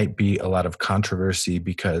 there might be a lot of controversy,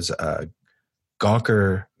 because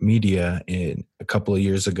Gawker Media, a couple of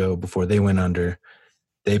years ago, before they went under,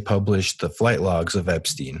 they published the flight logs of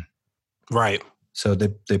Epstein. Right. So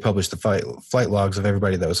they published the flight logs of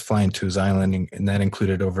everybody that was flying to his island, and that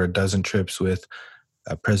included over a dozen trips with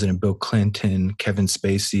President Bill Clinton. Kevin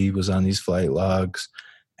Spacey was on these flight logs.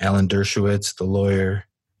 Alan Dershowitz, the lawyer.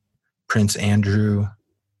 Prince Andrew.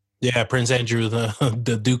 Yeah, Prince Andrew,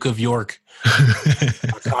 the Duke of York,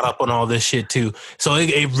 caught up on all this shit too. So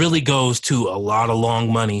it really goes to a lot of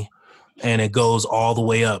long money, and it goes all the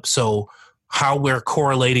way up. So how we're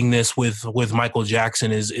correlating this with Michael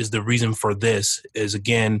Jackson is the reason for this is,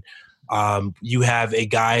 again, you have a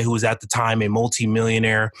guy who was at the time a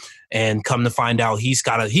multimillionaire, and come to find out he's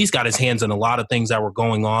got his hands in a lot of things that were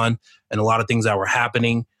going on and a lot of things that were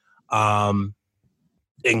happening,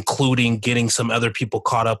 including getting some other people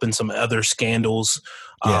caught up in some other scandals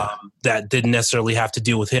that didn't necessarily have to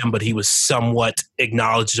deal with him, but he was somewhat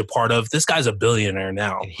acknowledged a part of. This guy's a billionaire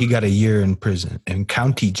now. He got a year in prison, in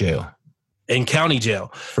county jail. In county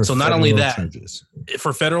jail. So not only that, charges.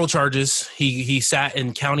 For federal charges, he sat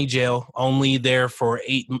in county jail only there for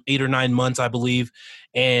 8 or 9 months, I believe,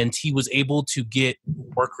 and he was able to get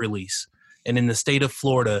work release. And in the state of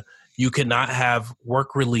Florida, you cannot have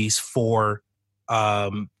work release for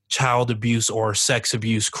child abuse or sex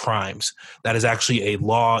abuse crimes. That is actually a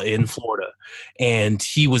law in Florida. And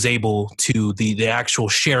he was able to, the actual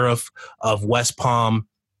sheriff of West Palm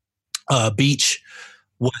Beach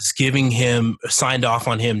was giving him, signed off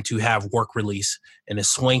on him to have work release in a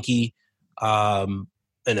swanky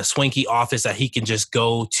office that he can just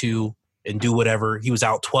go to and do whatever. He was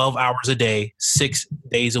out 12 hours a day, 6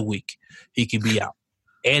 days a week. He could be out.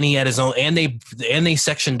 And he had his own, and they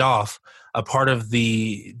sectioned off a part of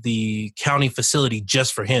the county facility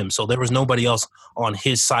just for him. So there was nobody else on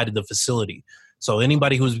his side of the facility. So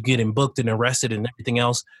anybody who was getting booked and arrested and everything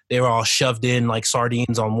else, they were all shoved in like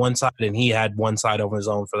sardines on one side, and he had one side on his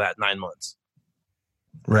own for that 9 months.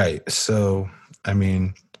 Right. So, I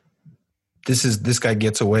mean, this guy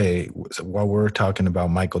gets away while we're talking about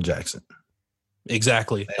Michael Jackson.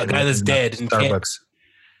 Exactly. A guy that's dead and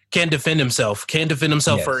can't defend himself. Can't defend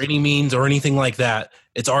himself for any means or anything like that.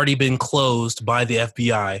 It's already been closed by the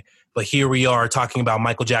FBI. But here we are talking about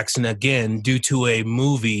Michael Jackson again due to a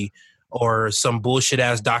movie or some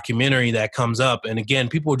bullshit-ass documentary that comes up. And again,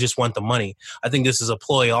 people just want the money. I think this is a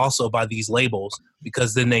ploy also by these labels,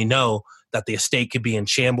 because then they know that the estate could be in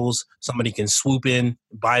shambles. Somebody can swoop in,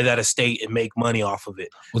 buy that estate, and make money off of it.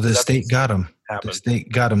 Well, the estate got them. The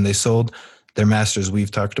estate got them. They sold their masters.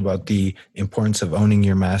 We've talked about the importance of owning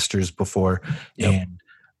your masters before. Yep. And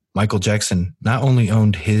Michael Jackson not only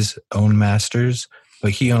owned his own masters,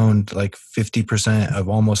 but he owned like 50% of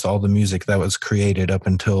almost all the music that was created up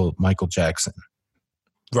until Michael Jackson.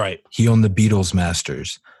 Right. He owned the Beatles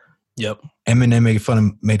masters. Yep. Eminem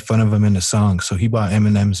made fun of him in a song, so he bought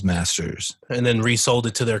Eminem's masters. And then resold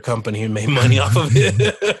it to their company and made money off of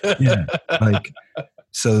it. Yeah.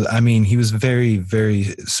 So, I mean, he was very, very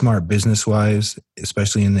smart business-wise,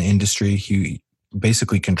 especially in the industry. He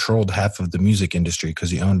basically controlled half of the music industry because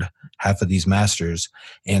he owned half of these masters.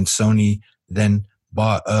 And Sony then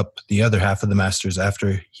bought up the other half of the masters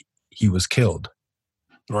after he was killed.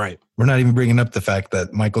 Right. We're not even bringing up the fact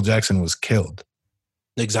that Michael Jackson was killed.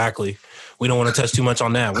 Exactly. We don't want to touch too much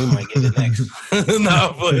on that. We might get it next.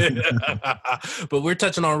 But we're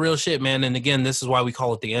touching on real shit, man. And again, this is why we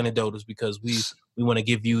call it the antidote, is because we want to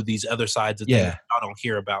give you these other sides of things Yeah. I don't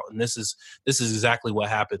hear about. And this is exactly what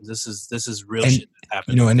happens. This is real And, shit that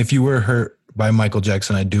happens. and if you were hurt by Michael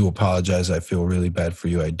Jackson, I do apologize. I feel really bad for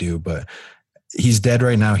you. I do, but he's dead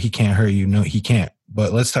right now. He can't hurt you. No, he can't.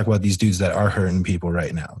 But let's talk about these dudes that are hurting people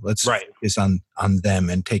right now. Let's focus on them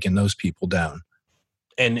and taking those people down.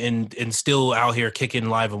 And still out here kicking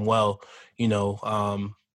live and well.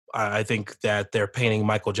 I think that they're painting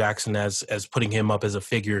Michael Jackson as putting him up as a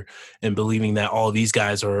figure and believing that all these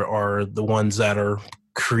guys are the ones that are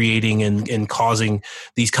creating and causing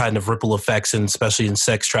these kind of ripple effects, and especially in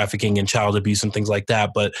sex trafficking and child abuse and things like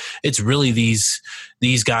that. But it's really these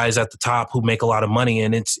guys at the top who make a lot of money,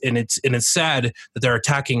 and it's sad that they're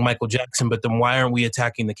attacking Michael Jackson. But then why aren't we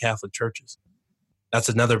attacking the Catholic churches? That's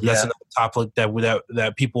another topic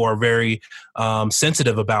that people are very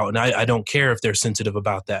sensitive about, and I don't care if they're sensitive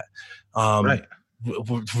about that. Right.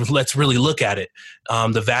 Let's really look at it.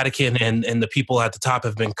 The Vatican and the people at the top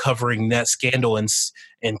have been covering that scandal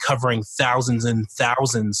and covering thousands and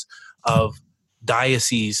thousands of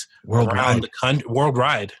dioceses around the country,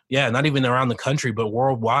 worldwide. Yeah, not even around the country, but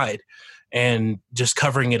worldwide, and just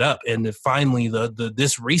covering it up. And finally,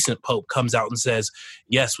 this recent Pope comes out and says,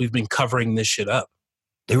 "Yes, we've been covering this shit up."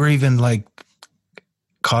 They were even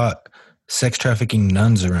caught sex trafficking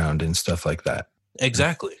nuns around and stuff like that.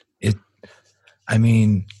 Exactly. At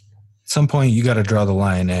some point you got to draw the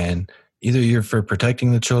line, and either you're for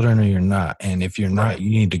protecting the children or you're not. And if you're not, you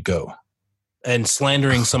need to go. And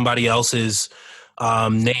slandering somebody else's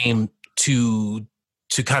name to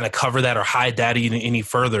kind of cover that or hide that any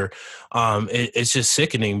further, it's just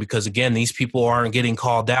sickening, because again, these people aren't getting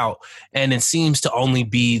called out, and it seems to only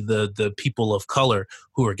be the people of color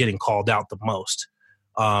who are getting called out the most.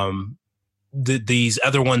 These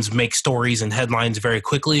other ones make stories and headlines very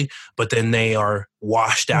quickly, but then they are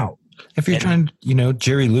washed out. If you're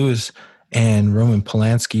Jerry Lewis and Roman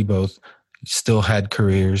Polanski both still had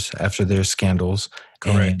careers after their scandals.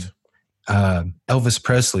 Correct. And Elvis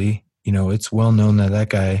Presley, it's well known that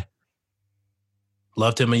guy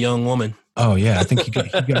loved him a young woman. Oh yeah, I think he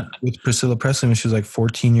got with Priscilla Presley when she was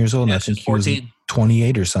 14 years old. Yeah, and I think he was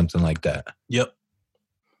 28 or something like that. Yep.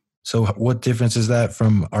 So what difference is that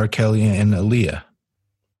from R. Kelly and Aaliyah?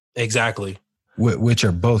 Exactly. Which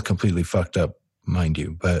are both completely fucked up, mind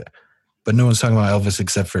you. But no one's talking about Elvis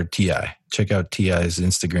except for T.I. Check out T.I.'s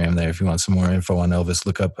Instagram there if you want some more info on Elvis.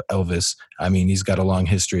 Look up Elvis. He's got a long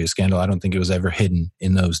history of scandal. I don't think it was ever hidden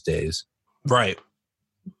in those days. Right.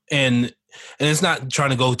 And it's not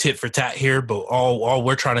trying to go tit for tat here, but all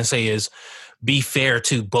we're trying to say is be fair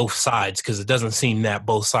to both sides, because it doesn't seem that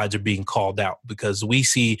both sides are being called out, because we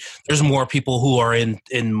see there's more people who are in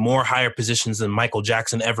more higher positions than Michael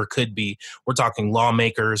Jackson ever could be. We're talking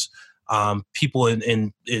lawmakers, people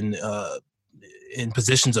in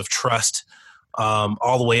positions of trust,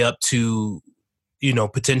 all the way up to,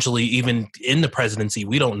 potentially even in the presidency.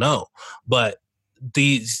 We don't know, but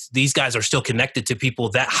these guys are still connected to people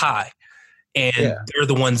that high. And they're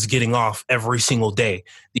the ones getting off every single day.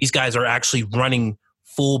 These guys are actually running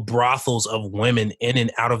full brothels of women in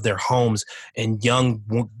and out of their homes, and young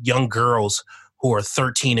girls who are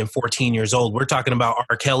 13 and 14 years old. We're talking about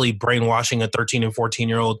R. Kelly brainwashing a 13 and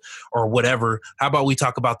 14-year-old or whatever. How about we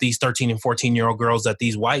talk about these 13 and 14-year-old girls that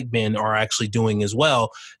these white men are actually doing as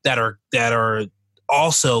well, that are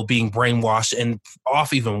also being brainwashed and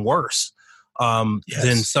off even worse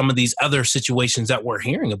than some of these other situations that we're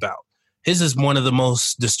hearing about. His is one of the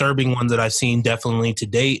most disturbing ones that I've seen definitely to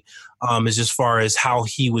date, is as far as how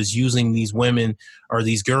he was using these women or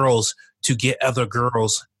these girls to get other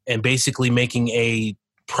girls, and basically making a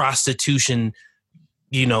prostitution,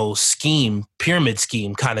 pyramid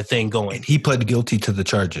scheme kind of thing going. And he pled guilty to the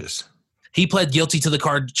charges. He pled guilty to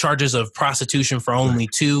the charges of prostitution for only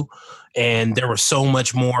 2, and there was so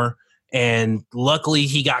much more. And luckily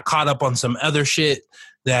he got caught up on some other shit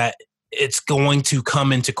that it's going to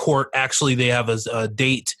come into court. Actually, they have a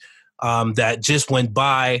date that just went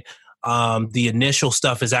by. The initial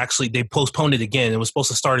stuff is actually, they postponed it again. It was supposed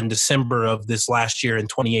to start in December of this last year in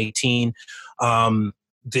 2018.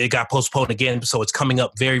 It got postponed again, so it's coming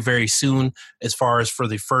up very, very soon as far as for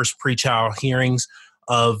the first pretrial hearings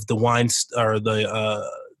of the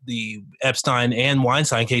the Epstein and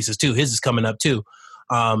Weinstein cases too. His is coming up too.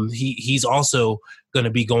 He's also going to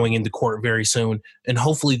be going into court very soon, and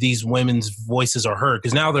hopefully these women's voices are heard,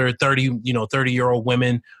 because now they're 30-year-old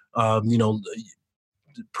women,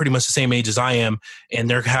 pretty much the same age as I am, and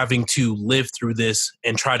they're having to live through this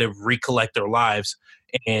and try to recollect their lives.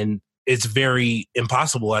 And it's very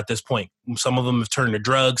impossible at this point. Some of them have turned to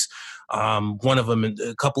drugs. A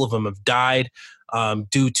couple of them have died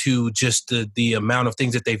due to just the amount of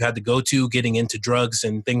things that they've had to go to, getting into drugs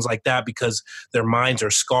and things like that, because their minds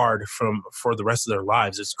are scarred for the rest of their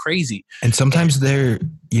lives. It's crazy. And sometimes they're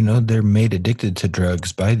made addicted to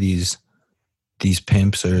drugs by these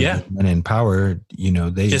pimps or men in power.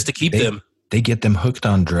 They just to keep them. They get them hooked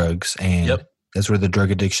on drugs, and that's where the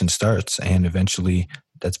drug addiction starts. And eventually,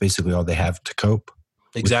 that's basically all they have to cope.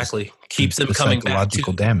 Exactly. Keeps them coming back.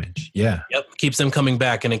 Psychological damage. Yeah. Yep. Keeps them coming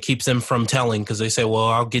back, and it keeps them from telling, because they say, well,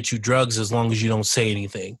 I'll get you drugs as long as you don't say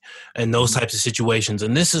anything, and those types of situations.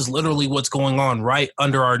 And this is literally what's going on right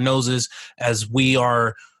under our noses as we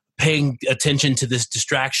are paying attention to this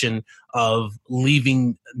distraction of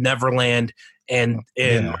leaving Neverland and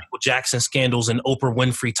Michael Jackson scandals and Oprah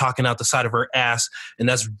Winfrey talking out the side of her ass. And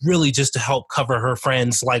that's really just to help cover her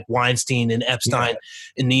friends like Weinstein and Epstein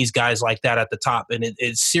and these guys like that at the top. And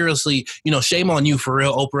it's seriously, shame on you for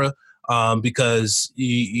real, Oprah, because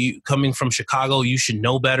you coming from Chicago, you should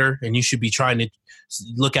know better, and you should be trying to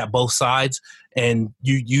look at both sides. And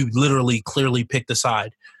you literally clearly picked a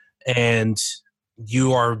side, and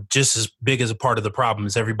you are just as big as a part of the problem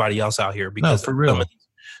as everybody else out here. Because for real.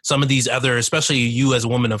 Some of these other, especially you as a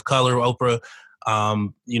woman of color, Oprah,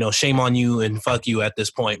 shame on you and fuck you at this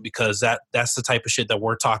point, because that's the type of shit that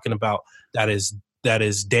we're talking about that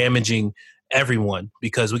is damaging everyone,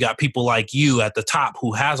 because we got people like you at the top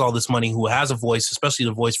who has all this money, who has a voice, especially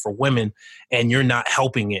the voice for women, and you're not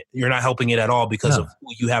helping it. You're not helping it at all because of who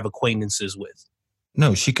you have acquaintances with.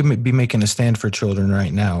 No, she could be making a stand for children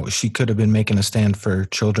right now. She could have been making a stand for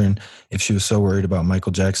children if she was so worried about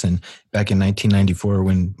Michael Jackson back in 1994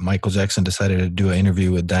 when Michael Jackson decided to do an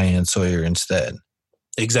interview with Diane Sawyer instead.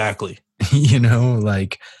 Exactly.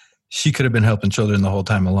 She could have been helping children the whole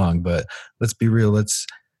time along. But let's be real. Let's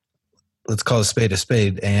call a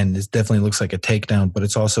spade. And it definitely looks like a takedown, but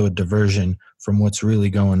it's also a diversion from what's really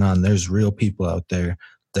going on. There's real people out there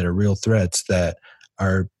that are real threats that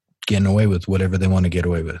are getting away with whatever they want to get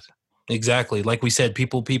away with. Exactly. Like we said,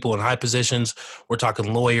 people in high positions. We're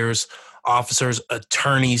talking lawyers, officers,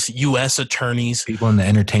 attorneys, U.S. attorneys. People in the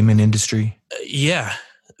entertainment industry.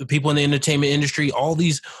 People in the entertainment industry. All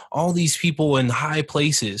these people in high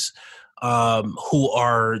places who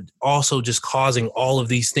are also just causing all of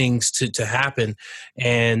these things to happen.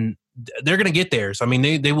 And they're going to get theirs. I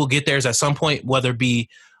mean, they will get theirs at some point, whether it be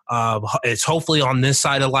it's hopefully on this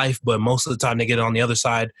side of life, but most of the time they get it on the other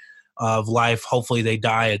side of life. Hopefully they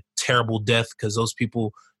die a terrible death, because those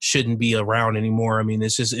people shouldn't be around anymore. I mean,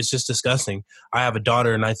 it's just disgusting. I have a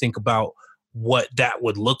daughter, and I think about what that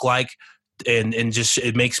would look like, and just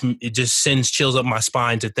it just sends chills up my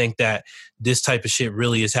spine to think that this type of shit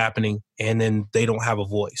really is happening, and then they don't have a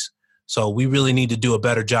voice. So we really need to do a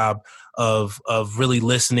better job of really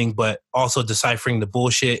listening, but also deciphering the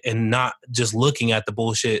bullshit and not just looking at the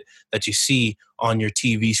bullshit that you see on your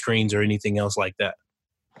TV screens or anything else like that.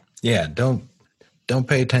 Yeah, don't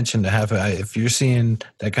pay attention to if you're seeing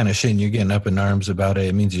that kind of shit and you're getting up in arms about it,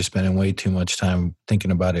 it means you're spending way too much time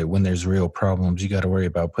thinking about it. When there's real problems, you got to worry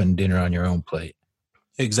about putting dinner on your own plate.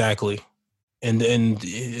 Exactly. And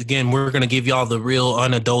again, we're going to give y'all the real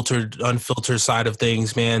unadulterated, unfiltered side of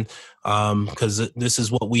things, man, because this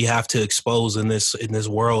is what we have to expose in this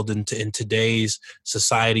world. And in today's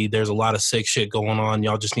society, there's a lot of sick shit going on.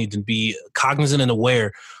 Y'all just need to be cognizant and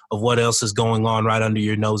aware of what else is going on right under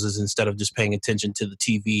your noses, instead of just paying attention to the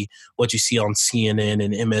TV, what you see on CNN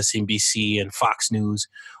and MSNBC and Fox News.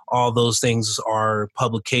 All those things are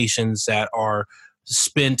publications that are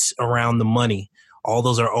spent around the money. All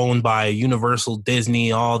those are owned by Universal,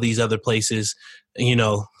 Disney, all these other places.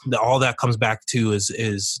 All that comes back to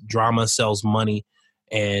is drama sells money,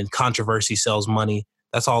 and controversy sells money.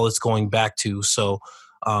 That's all it's going back to. So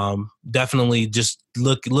definitely just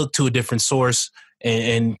look to a different source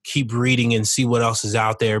and keep reading and see what else is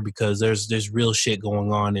out there, because there's real shit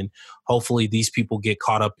going on, and hopefully these people get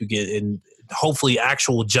caught up again, and hopefully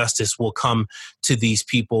actual justice will come to these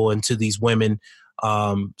people and to these women,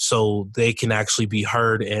 so they can actually be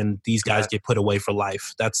heard, and these guys get put away for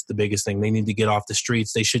life. That's the biggest thing. They need to get off the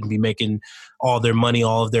streets. They shouldn't be making all their money.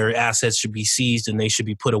 All of their assets should be seized, and they should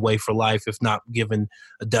be put away for life, if not given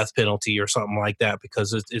a death penalty or something like that,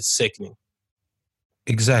 because it's sickening.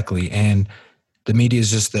 Exactly. And the media is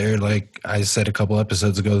just there, like I said a couple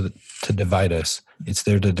episodes ago, to divide us. It's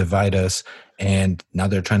there to divide us, and now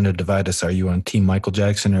they're trying to divide us. Are you on team Michael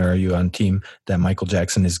Jackson, or are you on team that Michael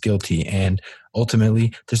Jackson is guilty? And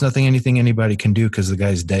ultimately, there's anything anybody can do, because the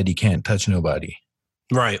guy's dead. He can't touch nobody.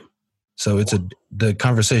 Right. So the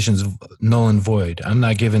conversation's null and void. I'm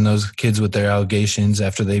not giving those kids with their allegations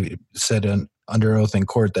after they said under oath in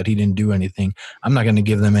court that he didn't do anything. I'm not going to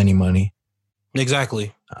give them any money.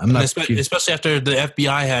 Exactly. I'm not, especially after the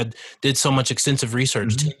FBI did so much extensive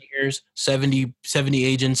research, 10 years, 70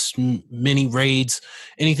 agents, many raids,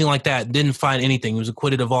 anything like that. Didn't find anything. He was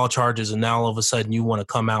acquitted of all charges. And now all of a sudden you want to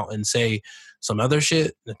come out and say some other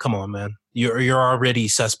shit? Come on, man. You're already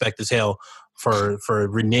suspect as hell for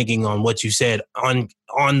reneging on what you said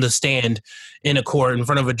on the stand in a court in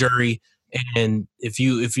front of a jury. And if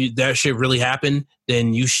that shit really happened,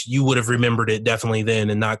 then you would have remembered it definitely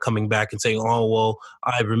then, and not coming back and saying, "Oh well,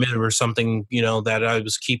 I remember something, that I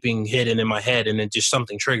was keeping hidden in my head, and it just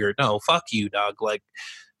something triggered." No, fuck you, dog. Like,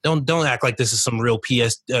 don't act like this is some real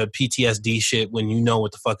PTSD shit when you know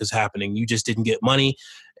what the fuck is happening. You just didn't get money,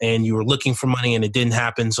 and you were looking for money, and it didn't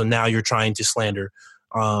happen. So now you're trying to slander.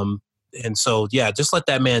 And so yeah, just let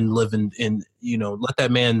that man live in let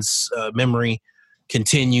that man's memory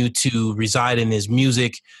continue to reside in his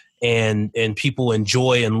music, and people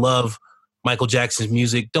enjoy and love Michael Jackson's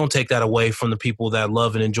music. Don't take that away from the people that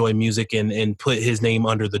love and enjoy music and put his name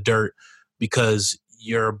under the dirt because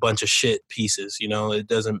you're a bunch of shit pieces. It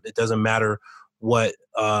doesn't matter what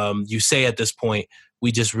you say at this point.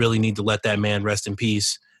 We just really need to let that man rest in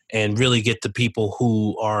peace and really get the people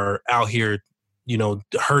who are out here,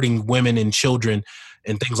 hurting women and children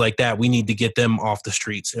and things like that. We need to get them off the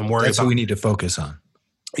streets and worry. That's what we need to focus on.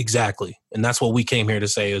 Exactly. And that's what we came here to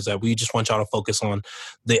say, is that we just want y'all to focus on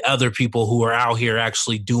the other people who are out here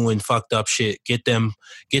actually doing fucked up shit. Get them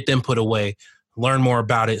put away, learn more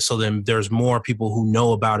about it. So then there's more people who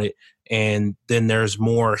know about it. And then there's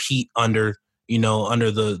more heat under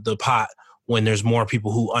the pot when there's more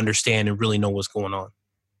people who understand and really know what's going on.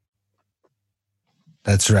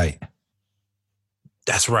 That's right.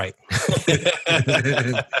 That's right.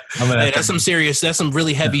 That's some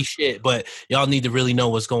really heavy shit, but y'all need to really know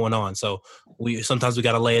what's going on. So sometimes we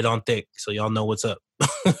got to lay it on thick so y'all know what's up.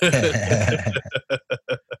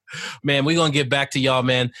 Man, we're going to get back to y'all,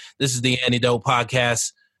 man. This is the Antidote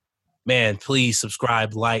Podcast. Man, please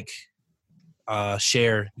subscribe, like,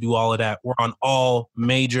 share, do all of that. We're on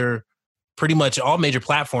pretty much all major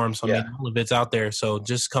platforms. I mean, all of it's out there. So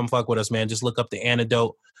just come fuck with us, man. Just look up the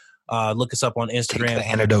Antidote. Look us up on Instagram.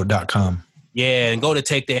 TakeTheAntidote.com. Yeah, and go to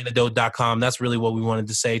TakeTheAntidote.com. That's really what we wanted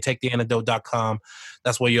to say. TakeTheAntidote.com.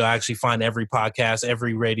 That's where you'll actually find every podcast,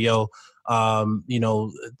 every radio,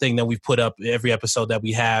 thing that we've put up, every episode that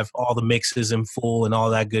we have, all the mixes in full and all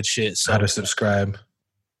that good shit. So how to subscribe.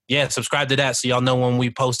 Yeah, subscribe to that so y'all know when we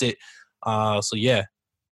post it. So yeah,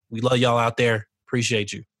 we love y'all out there.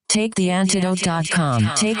 Appreciate you. TakeTheAntidote.com.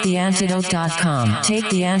 TakeTheAntidote.com.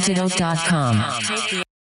 TakeTheAntidote.com.